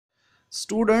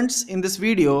Students, in this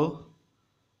video,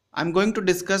 I'm going to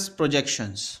discuss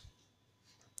projections.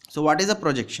 So what is a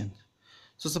projection?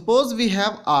 So suppose we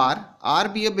have R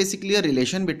be basically a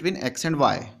relation between X and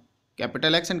Y,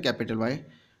 capital X and capital Y.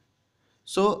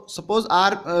 So suppose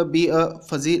R be a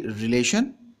fuzzy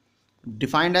relation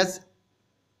defined as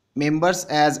members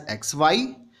as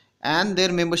XY and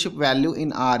their membership value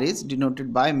in R is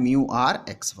denoted by mu R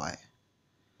XY,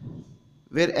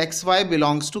 where xy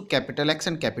belongs to capital X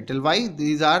and capital Y.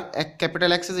 These are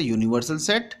capital X is a universal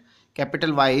set,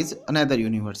 capital Y is another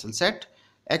universal set.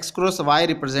 X cross Y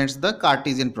represents the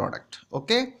Cartesian product.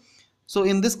 Okay, so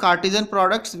in this Cartesian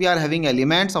products we are having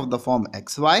elements of the form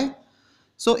xy.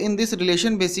 So in this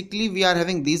relation basically we are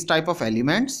having these type of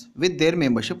elements with their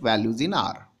membership values in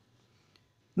R.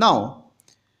 Now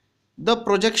the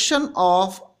projection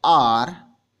of R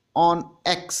on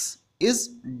X is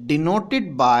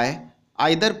denoted by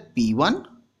either P1,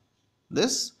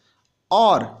 this,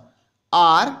 or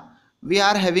R, we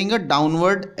are having a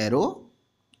downward arrow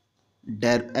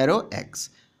X.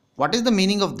 What is the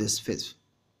meaning of this phase?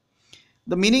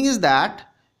 The meaning is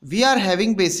that we are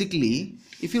having basically,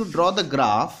 if you draw the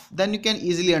graph, then you can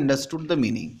easily understood the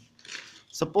meaning.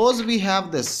 Suppose we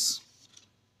have this.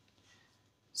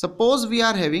 Suppose we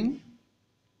are having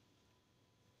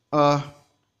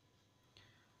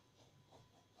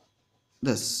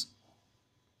this.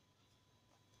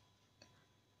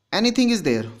 Anything is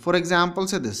there. For example,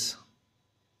 say this.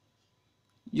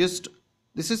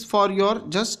 This is for your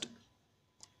just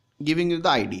giving you the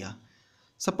idea.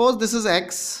 Suppose this is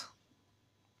X.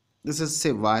 This is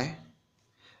say Y.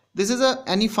 This is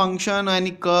any function,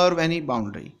 any curve, any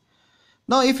boundary.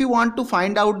 Now if you want to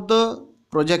find out the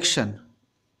projection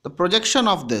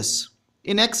of this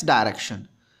in X direction,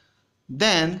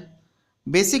 then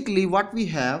basically what we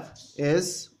have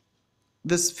is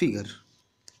this figure.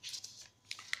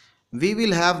 We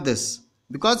will have this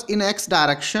because in X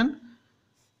direction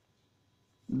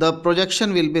the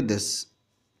projection will be this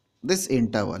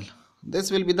interval.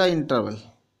 This will be the interval.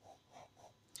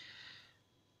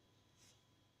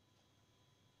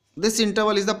 This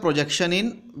interval is the projection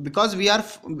in, because we are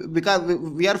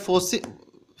forcing,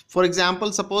 for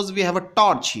example, suppose we have a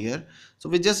torch here, so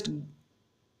we just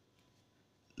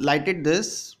lighted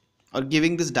this or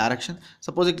giving this direction.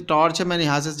 Suppose एक torch है, मैंने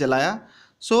यहाँ से जलाया,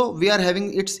 so we are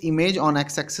having its image on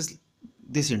x-axis,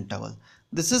 this interval.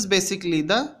 This is basically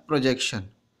the projection,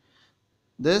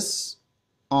 this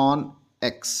on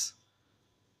X,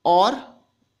 or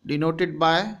denoted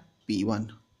by P1.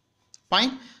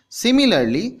 Fine.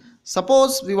 Similarly,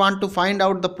 suppose we want to find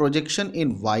out the projection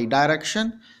in Y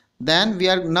direction, then we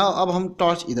are now, अब हम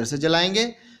torch इधर से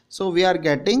जलाएंगे, so we are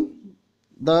getting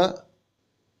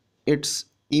its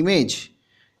image,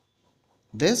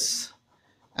 this,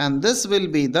 and this will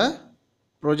be the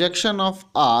projection of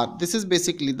R. This is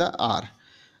basically the R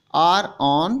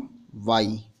on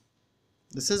Y.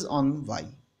 This is on Y,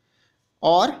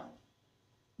 or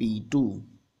P2.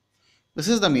 This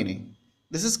is the meaning.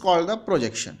 This is called the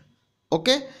projection.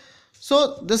 Okay,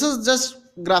 so this is just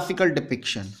graphical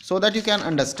depiction so that you can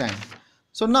understand.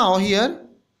 So now here,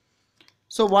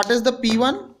 so what is the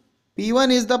P1?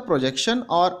 P1 is the projection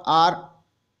or R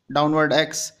downward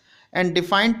X and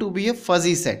defined to be a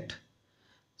fuzzy set.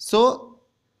 So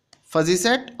fuzzy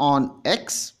set on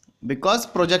X because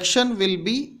projection will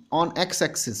be on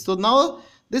x-axis. So now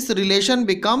this relation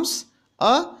becomes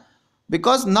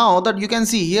because now that you can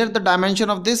see here the dimension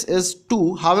of this is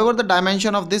 2, however the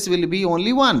dimension of this will be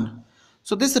only 1.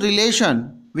 So this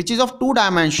relation, which is of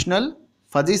two-dimensional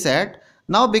fuzzy set,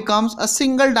 now becomes a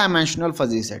single dimensional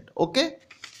fuzzy set. Okay,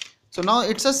 so now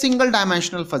it's a single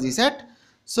dimensional fuzzy set.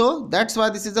 So that's why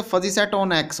this is a fuzzy set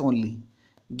on X only,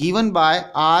 given by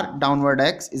R downward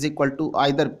X is equal to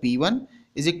either P1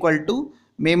 is equal to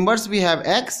members we have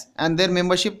X and their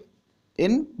membership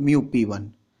in mu P1,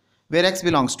 where X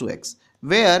belongs to X,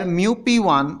 where mu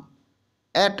P1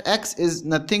 at X is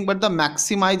nothing but the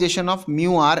maximization of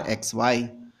mu R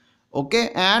XY. Okay,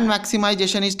 and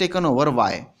maximization is taken over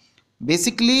Y.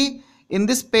 Basically in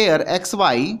this pair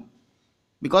XY,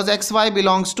 because XY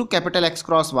belongs to capital X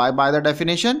cross Y by the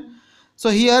definition, so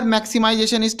here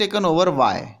maximization is taken over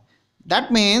Y.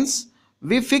 That means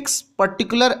we fix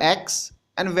particular X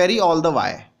and vary all the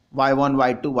Y, Y1,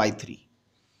 Y2, Y3.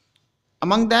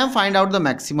 Among them find out the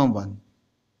maximum one.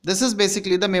 This is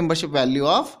basically the membership value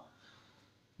of,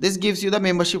 this gives you the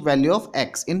membership value of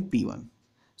X in P1.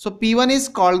 So P1 is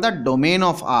called the domain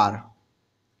of R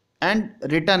and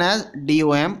written as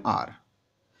DOM-R.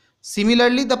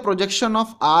 Similarly, the projection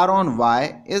of R on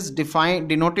Y is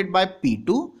denoted by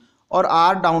P2 or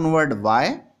R downward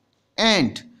Y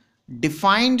and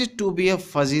defined to be a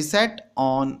fuzzy set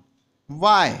on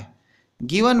Y,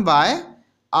 given by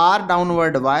R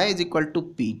downward Y is equal to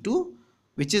P2,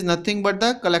 which is nothing but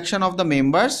the collection of the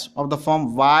members of the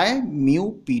form Y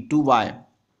mu P2Y.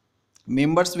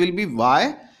 Members will be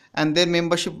Y and their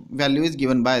membership value is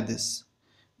given by this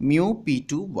mu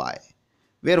P2Y,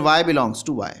 where Y belongs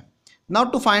to Y. Now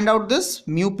to find out this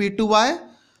mu P2Y,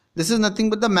 this is nothing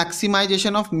but the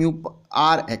maximization of mu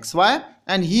R XY,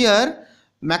 and here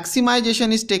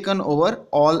maximization is taken over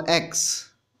all X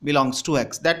belongs to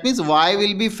X. That means Y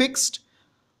will be fixed,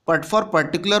 but for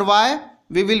particular Y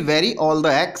we will vary all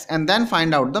the X and then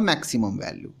find out the maximum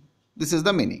value. This is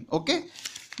the meaning. Okay,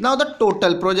 now the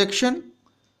total projection.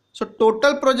 So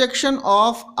total projection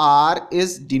of R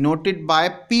is denoted by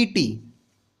PT,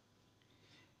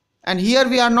 and here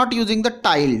we are not using the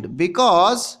tiled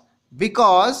because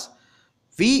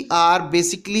we are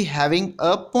basically having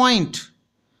a point.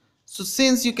 So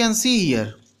since you can see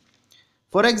here,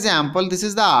 for example, this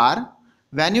is the R,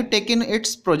 when you take in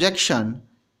its projection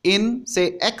in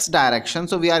say X direction,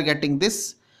 so we are getting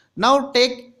this. Now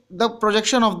take the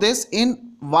projection of this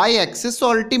in Y axis,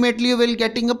 so ultimately you will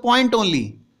getting a point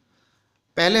only.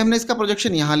 पहले हमने इसका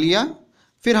projection यहाँ लिया,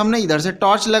 फिर हमने इधर से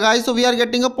torch लगाई, so we are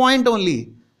getting a point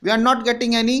only. We are not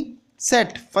getting any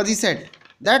set, fuzzy set.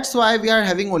 That's why we are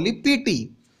having only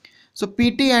PT. So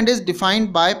PT and is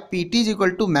defined by PT is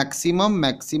equal to maximum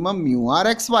mu R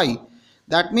XY.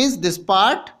 That means this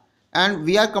part, and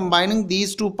we are combining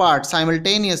these two parts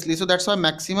simultaneously. So that's why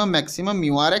maximum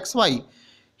mu R XY.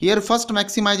 Here first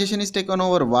maximization is taken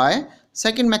over Y,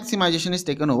 second maximization is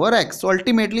taken over X. So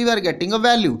ultimately we are getting a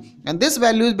value, and this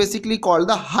value is basically called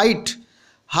the height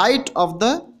of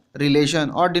the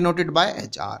relation, or denoted by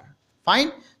HR.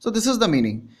 Fine. So this is the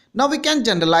meaning. Now we can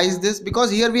generalize this because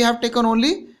here we have taken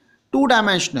only two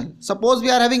dimensional. Suppose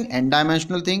we are having n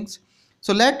dimensional things.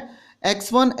 So let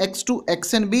x1, x2,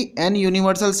 xn be n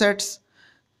universal sets,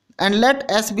 and let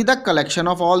S be the collection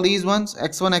of all these ones,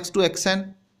 x1, x2,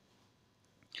 xn.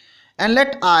 And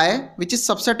let I, which is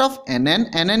subset of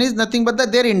nn is nothing but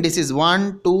their indices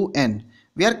 1, 2, n.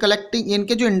 We are collecting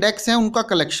इनके जो index हैं उनका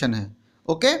collection है.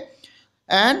 Okay,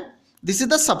 and this is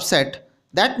the subset.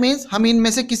 That means हम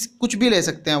इनमें से कुछ भी ले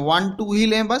सकते हैं, 1, 2 ही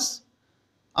लें बस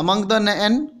among the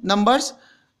n numbers,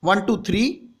 1, 2,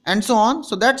 3 and so on.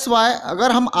 So that's why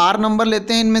अगर हम r number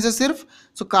लेते हैं इनमें से सिर्फ,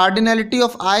 so cardinality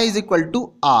of I is equal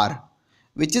to r,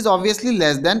 which is obviously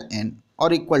less than n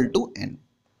or equal to n.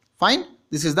 Fine.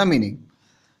 This is the meaning.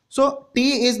 So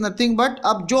T is nothing but,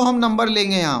 अब जो हम नंबर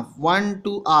लेंगे यहाँ 1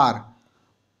 to R,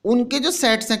 उनके जो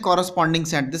sets हैं corresponding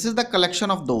set, this is the collection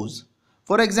of those.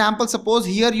 For example, suppose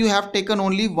here you have taken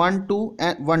only 1, 2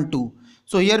 and 1, 2.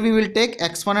 So here we will take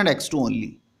x1 and x2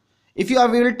 only. If we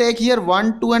will take here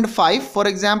 1, 2 and 5, for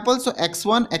example, so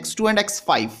x1, x2 and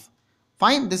x5.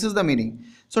 Fine. This is the meaning.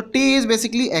 So T is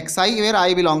basically xi, where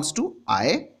I belongs to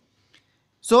I.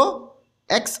 So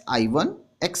xi1,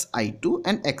 xi2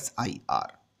 and xir.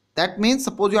 That means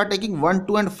suppose you are taking 1,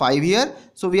 2 and 5 here,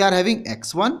 so we are having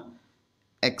x1,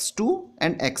 x2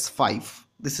 and x5.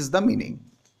 This is the meaning.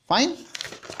 Fine.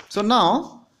 So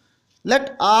now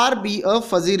let R be a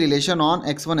fuzzy relation on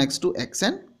x1, x2,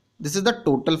 xn. This is the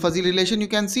total fuzzy relation you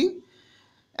can see.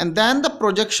 And then the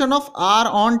projection of R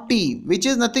on T, which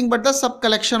is nothing but the sub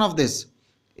collection of this,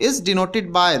 is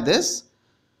denoted by this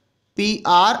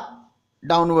PR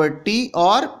downward T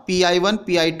or PI1,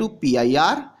 PI2,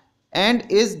 PIR, and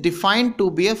is defined to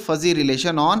be a fuzzy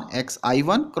relation on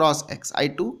XI1 cross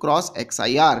XI2 cross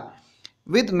XIR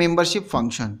with membership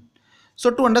function. So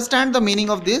to understand the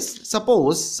meaning of this,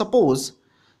 suppose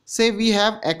say we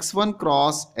have x1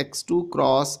 cross x2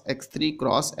 cross x3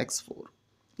 cross x4.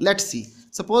 Let's see.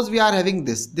 Suppose we are having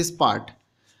this part.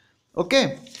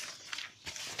 Okay.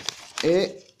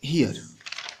 Here.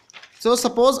 So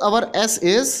suppose our S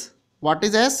is, what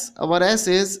is S? Our S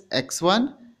is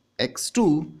x1,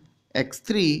 x2,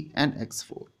 x3 and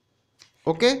x4.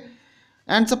 Okay.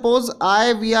 And suppose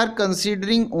we are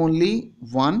considering only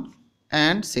 1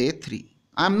 and say 3.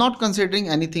 I am not considering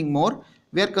anything more.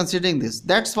 We are considering this.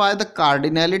 That's why the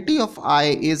cardinality of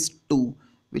I is 2,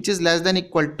 which is less than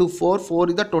equal to 4. 4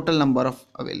 is the total number of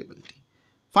availability.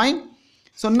 Fine.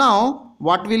 So now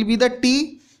what will be the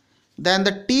T? Then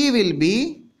the T will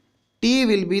be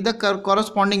the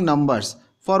corresponding numbers.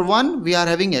 For 1 we are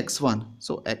having x1,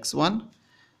 so x1.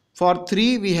 For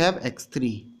 3 we have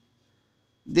x3.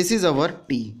 This is our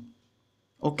T.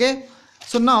 Okay.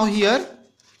 So now here,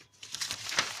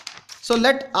 so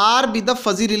let R be the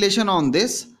fuzzy relation on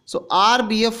this. So R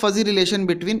be a fuzzy relation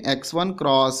between x1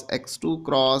 cross x2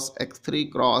 cross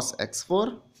x3 cross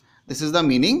x4. This is the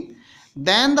meaning.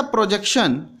 Then the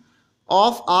projection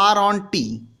of R on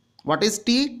T. What is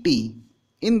T? T.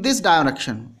 In this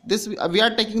direction, this we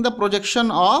are taking the projection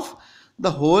of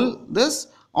the whole this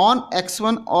on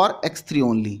x1 or x3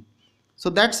 only.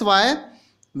 So that's why,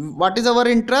 what is our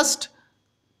interest?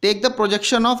 Take the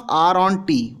projection of R on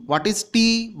T. What is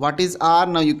T? What is R?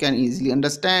 Now you can easily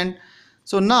understand.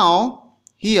 So now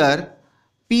here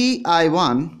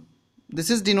PI1, this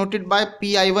is denoted by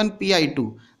PI1,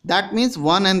 PI2. That means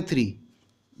 1 and 3.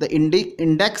 The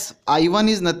index I1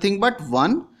 is nothing but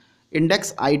 1.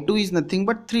 Index I2 is nothing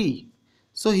but 3.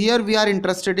 So here we are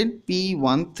interested in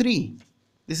P13.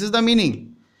 This is the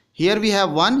meaning. Here we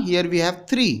have 1, here we have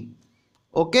 3.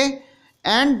 Okay,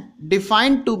 and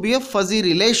defined to be a fuzzy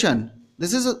relation.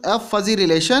 This is a fuzzy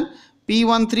relation.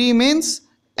 P13 means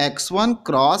x1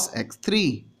 cross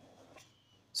x3.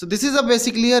 So this is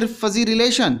basically a fuzzy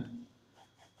relation,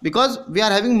 because we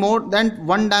are having more than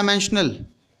one dimensional.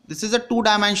 This is a two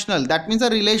dimensional, that means a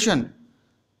relation.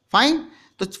 Fine,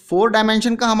 तो 4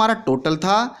 dimension का हमारा total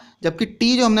था, जबकि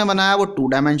T जो हमने बनाया वो 2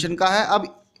 dimension का है.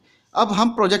 अब हम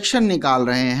प्रोजेक्शन निकाल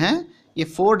रहे हैं, ये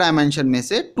 4 डायमेंशन में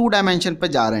से 2 डायमेंशन पे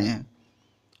जा रहे हैं.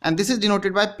 And this is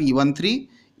denoted by P13.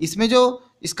 इसमें जो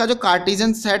इसका जो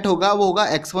कार्टेशियन सेट होगा वो होगा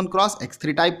x1 क्रॉस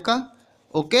x3 टाइप का.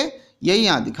 ओके, यही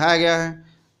यहाँ दिखाया गया है.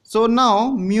 So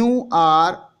now mu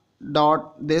R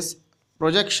dot this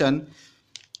projection,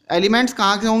 elements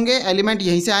कहाँ के होंगे? एलिमेंट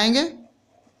यहीं से आएंगे,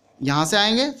 यहाँ से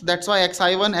आएंगे. That's why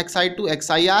xi1, xi2,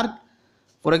 xir.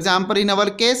 For example in our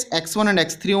case x1 and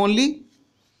x3 only.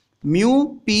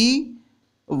 Mu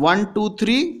P1 2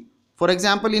 3. For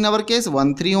example in our case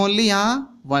 1 3 only,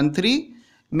 यहाँ 1 3.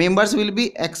 members will be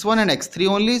x1 and x3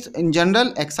 only. In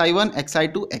general xi1,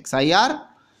 xi2, xir.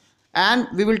 And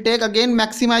we will take again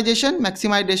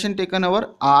maximization taken over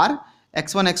r,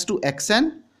 x1 x2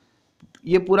 xn.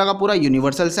 ये पूरा का पूरा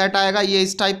universal set आएगा, ये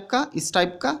इस type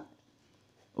का.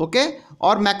 Okay,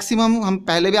 और मैक्सिमम हम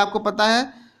पहले भी आपको पता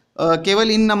है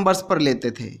केवल इन नंबर्स पर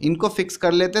लेते थे, इनको फिक्स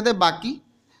कर लेते थे, बाकी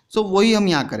सो वही हम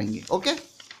यहाँ करेंगे. Okay,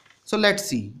 so let's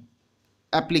see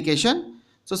application.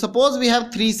 So suppose we have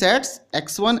 3 sets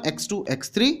x1, x2,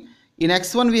 x3. In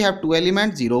x1 we have 2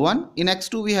 elements 0, 1. In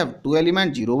x2 we have 2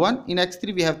 elements 0, 1. In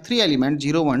x3 we have 3 elements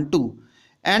 0, 1, 2.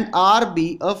 And R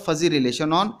be a fuzzy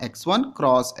relation on x1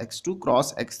 cross x2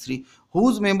 cross x3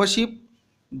 whose membership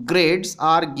grades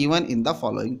are given in the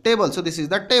following table. So this is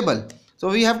the table. So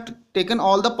we have taken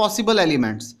all the possible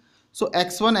elements. So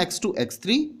x1, x2,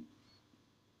 x3.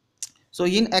 So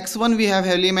in x1 we have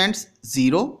elements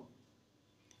 0.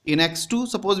 In x2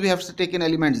 suppose we have taken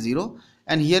element 0,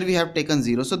 and here we have taken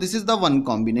 0. So this is the one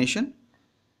combination.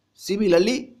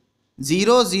 Similarly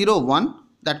 0 0 1,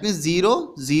 that means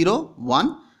 0 0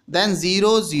 1, then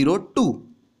 0 0 2.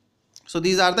 So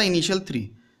these are the initial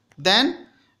 3. Then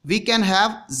we can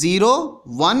have 0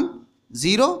 1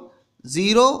 0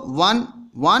 0 1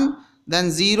 1, then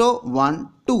 0 1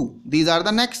 2. These are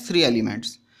the next 3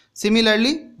 elements.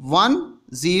 Similarly 1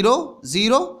 0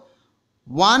 0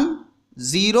 1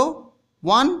 0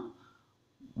 1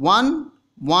 1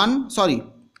 1, sorry,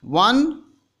 1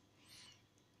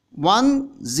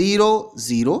 1 0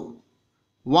 0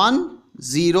 1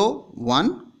 0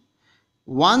 1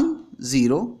 1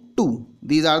 0 2.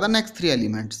 These are the next 3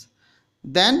 elements.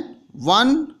 Then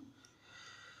 1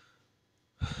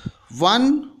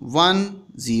 1 1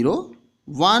 0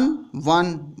 1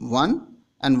 1 1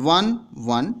 and 1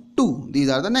 1 2. These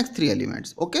are the next 3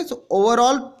 elements. Okay, so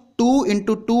overall 2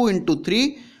 into 2 into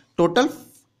 3, total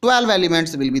 12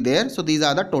 elements will be there. So these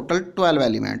are the total 12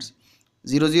 elements.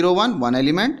 0 0 1 one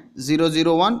element, 0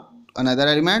 0 1 another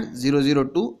element, 0 0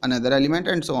 2 another element,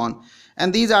 and so on.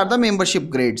 And these are the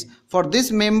membership grades. For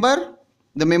this member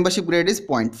the membership grade is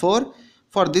 0.4.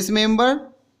 For this member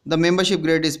the membership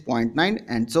grade is 0.9,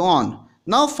 and so on.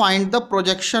 Now find the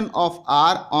projection of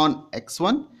R on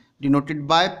x1 denoted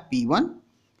by P1,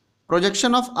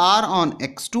 projection of R on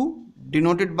x2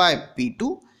 denoted by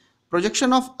P2,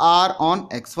 projection of R on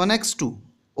x1, x2.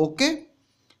 Okay,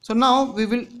 so now we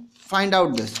will find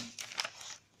out this.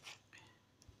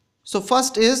 So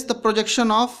first is the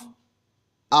projection of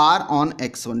R on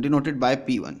x1 denoted by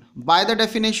P1. By the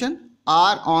definition,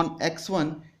 R on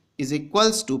x1 is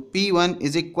equals to P1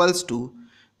 is equals to,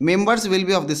 members will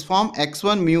be of this form,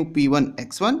 x1 mu P1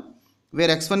 x1, where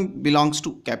x1 belongs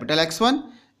to capital X1,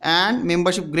 and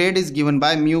membership grade is given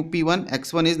by mu P1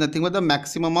 x1 is nothing but the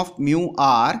maximum of mu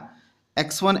R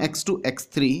x1 x2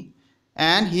 x3,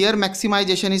 and here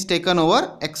maximization is taken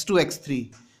over x2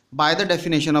 x3. by the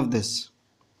definition of this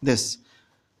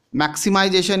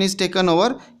maximization is taken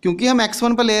over, क्योंकि हम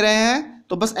x1 पर ले रहे हैं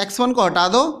तो बस x1 को हटा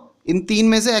दो इन 3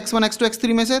 में से, x1 x2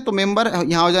 x3 में से, तो मेंबर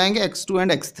यहाँ हो जाएंगे x2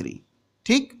 एंड x3.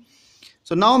 ठीक,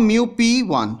 So now mu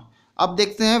p1, अब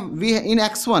देखते हैं we in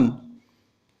x1,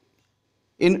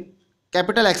 in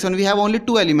capital X1 we have only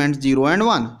two elements 0 and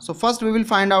 1. So first we will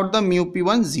find out the mu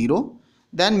p1 0,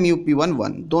 then mu p1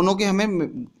 1. दोनों के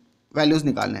हमें values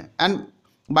निकालने हैं. And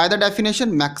by the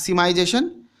definition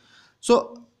maximization,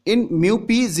 so in mu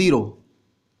p 0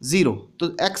 0, तो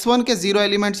x1 के 0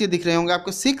 elements ये दिख रहे होंगे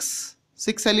आपको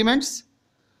 6 elements,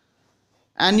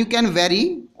 and you can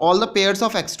vary all the pairs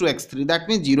of x2 x3. That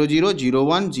means 0 0 0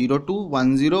 1 0 2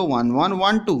 1 0 1 1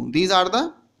 1 2. These are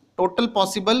the total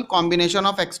possible combination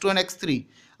of x2 and x3.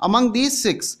 Among these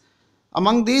six,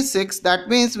 that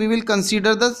means we will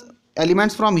consider the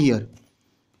elements from here.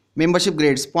 Membership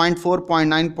grades 0.4,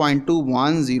 0.9, 0.2,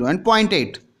 1, 0 and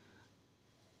 0.8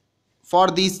 for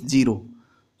these 0.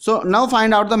 So now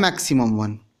find out the maximum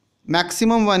one.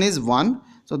 Maximum one is 1.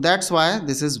 So that's why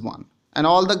this is 1. And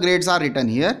all the grades are written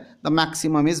here. The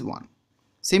maximum is 1.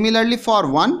 Similarly for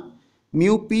 1,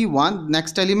 mu p1,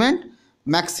 next element,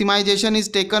 maximization is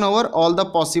taken over all the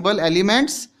possible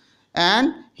elements,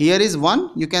 and here is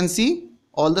 1. You can see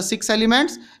all the 6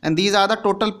 elements, and these are the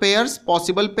total pairs,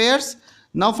 possible pairs.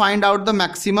 Now find out the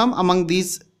maximum among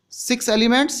these 6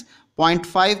 elements,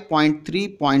 0.5,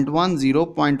 0.3, 0.1, 0,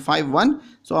 0.51.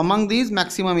 So among these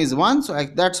maximum is 1. So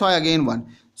that's why again 1.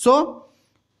 So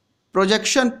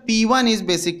projection P1 is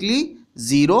basically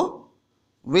 0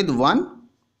 with 1,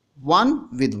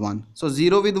 1 with 1. So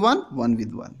 0 with 1, 1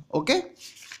 with 1. Okay.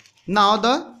 Now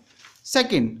the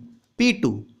second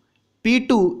P2.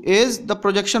 P2 is the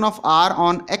projection of R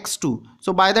on X2.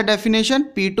 So by the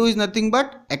definition, P2 is nothing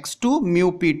but X2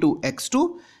 mu P2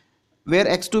 X2, where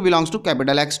X2 belongs to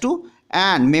capital X2,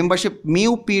 and membership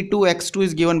mu P2 X2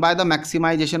 is given by the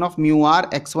maximization of mu R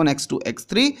X1 X2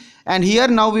 X3, and here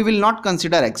now we will not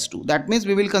consider X2. That means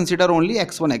we will consider only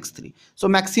X1 X3. So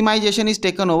maximization is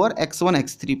taken over X1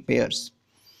 X3 pairs.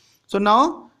 So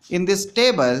now in this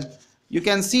table you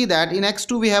can see that in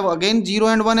X2 we have again 0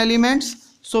 and 1 elements.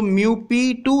 So mu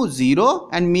P2 0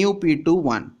 and mu P2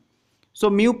 1. So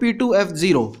mu P2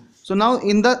 F0. So now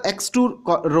in the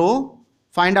X2 row,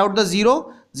 find out the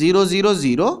 0, 0, 0,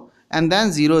 0 and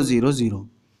then 0, 0, 0.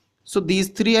 So these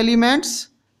 3 elements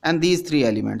and these 3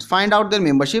 elements. Find out their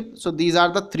membership. So these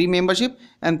are the 3 membership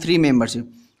and 3 membership.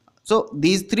 So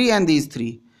these 3 and these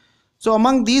 3. So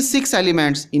among these 6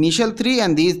 elements, initial 3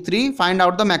 and these 3, find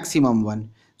out the maximum one.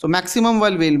 So maximum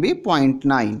one will be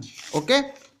 0.9.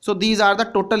 Okay. So these are the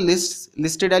total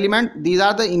listed element. These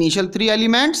are the initial 3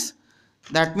 elements.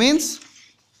 That means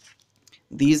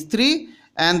these 3,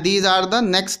 and these are the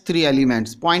next 3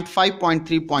 elements, 0.5,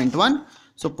 0.3, 0.1.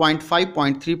 So 0.5,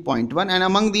 0.3, 0.1, and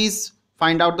among these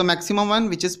find out the maximum one,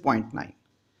 which is 0.9.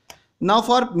 Now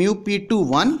for mu P2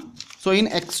 1. So in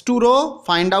X2 row,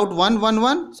 find out 1, 1,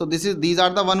 1. So these are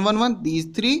the 1, 1, 1, these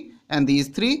 3 and these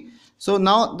 3. So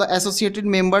now the associated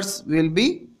members will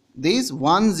be these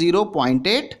 1, 0,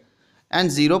 0.8 and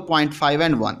 0, 0.5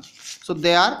 and 1. So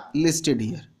they are listed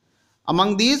here.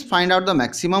 Among these, find out the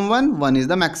maximum one. 1 is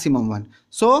the maximum one.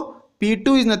 So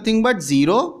P2 is nothing but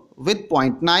 0 with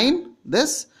 0.9,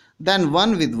 this, then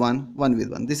 1 with 1, 1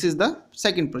 with 1. This is the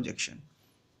second projection.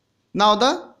 Now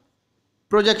the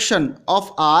projection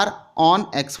of R on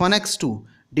X1, X2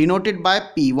 denoted by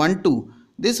P12.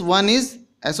 This 1 is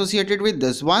associated with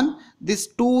this one. This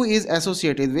 2 is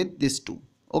associated with this 2.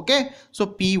 Okay. So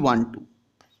P12.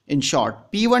 In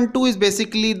short, P12 is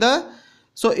basically the,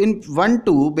 so in 1,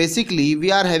 2, basically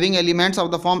we are having elements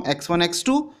of the form X1,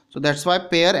 X2. So that's why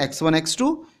pair X1,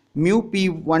 X2, mu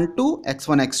P12,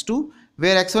 X1, X2,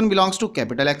 where X1 belongs to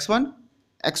capital X1,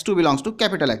 X2 belongs to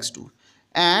capital X2.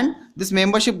 And this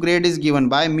membership grade is given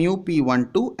by mu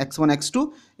P12, X1,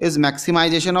 X2 is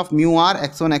maximization of mu R,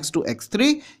 X1, X2,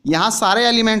 X3. यहाँ सारे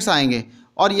elements आएंगे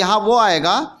और यहाँ वो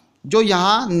आएगा जो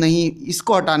यहाँ नहीं,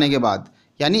 इसको हटाने के बाद,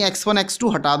 यानी X1,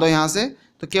 X2 हटा दो यहाँ से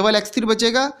तो केवल X3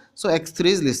 बचेगा. सो X3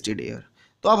 इज लिस्टेड हियर.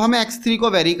 तो अब हमें X3 को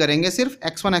वेरी करेंगे, सिर्फ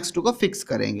X1, X2 को फिक्स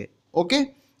करेंगे. Okay,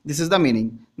 this is the meaning.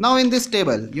 Now in this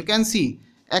table you can see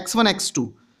X1, X2.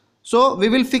 So we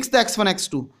will fix the X1,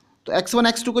 X2. तो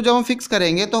X1, X2 को जब हम फिक्स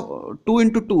करेंगे तो 2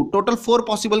 into 2 टोटल 4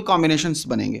 पॉसिबल कॉम्बिनेशंस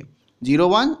बनेंगे. 0,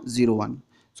 1, 0, 1.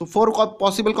 सो 4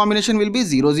 possible combination will be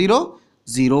 0, 0,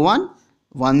 0, 1,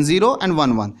 1, 0 and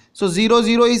 1, 1. So 0,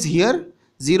 0 is here,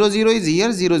 0, 0 is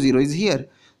here, 0, 0 is here.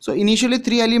 So initially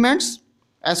 3 elements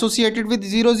associated with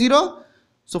 0, 0.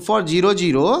 So for 0,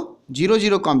 0, 0,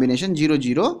 0 combination 0,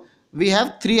 0, we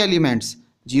have 3 elements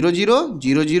 0, 0,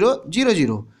 0, 0, 0,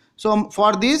 0. So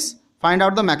for this, find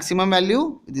out the maximum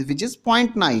value, which is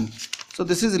 0.9. So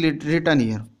this is written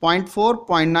here 0.4,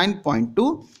 0.9,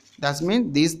 0.2. That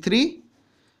means these 3,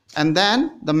 and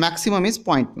then the maximum is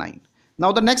 0.9.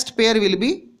 Now the next pair will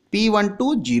be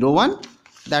P12 0 1,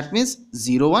 that means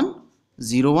 0 1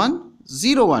 0 1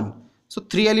 0 1. So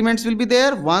 3 elements will be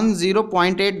there, 1 0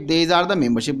 0.8. These are the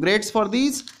membership grades for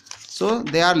these. So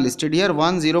they are listed here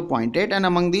 1 0 0.8, and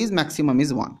among these maximum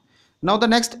is 1. Now the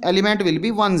next element will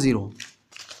be 1 0.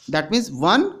 That means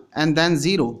 1 and then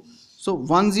 0. So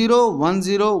 1 0 1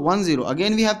 0 1 0.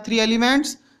 Again we have 3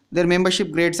 elements. Their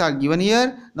membership grades are given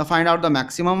here. Now find out the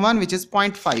maximum one, which is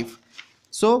 0.5.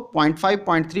 So 0.5,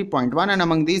 0.3, 0.1, and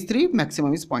among these 3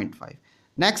 maximum is 0.5.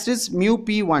 Next is mu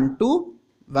P12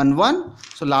 1 1.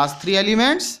 So last 3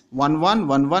 elements 1 1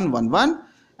 1 1 1 1,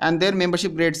 and their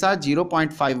membership grades are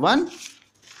 0.51.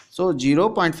 So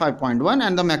 0.5.1,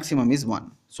 and the maximum is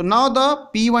 1. So now the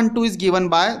P12 is given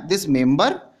by this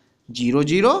member 0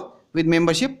 0 with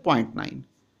membership 0.9.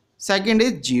 Second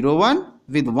is 0 1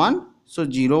 with 1. So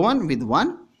 0 1 with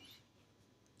 1.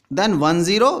 Then 1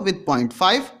 0 with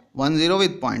 0.5. 1 0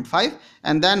 with 0.5,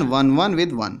 and then 1 1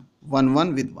 with 1. 1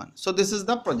 1 with 1. So this is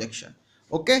the projection.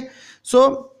 Okay.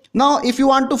 So now if you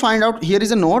want to find out, here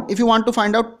is a note, if you want to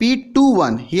find out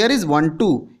P21, here is 1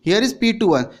 2, here is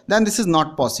P21, then this is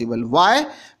not possible. Why?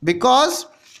 Because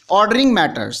ordering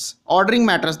matters. Ordering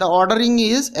matters. The ordering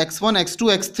is x1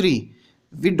 x2 x3.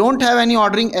 We don't have any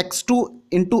ordering x2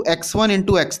 into x1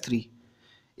 into x3.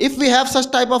 If we have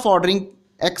such type of ordering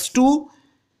x2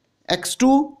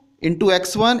 into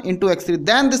x1 into x3,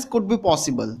 then this could be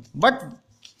possible. But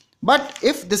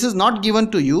if this is not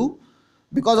given to you,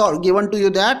 because given to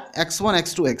you that x1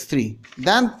 x2 x3,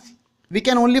 then we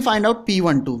can only find out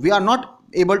P12. We are not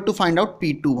able to find out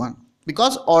P21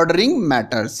 because ordering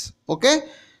matters. Okay.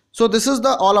 So this is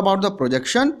the all about the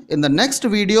projection. In the next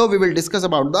video we will discuss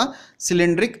about the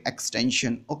cylindric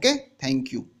extension. Okay.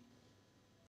 Thank you.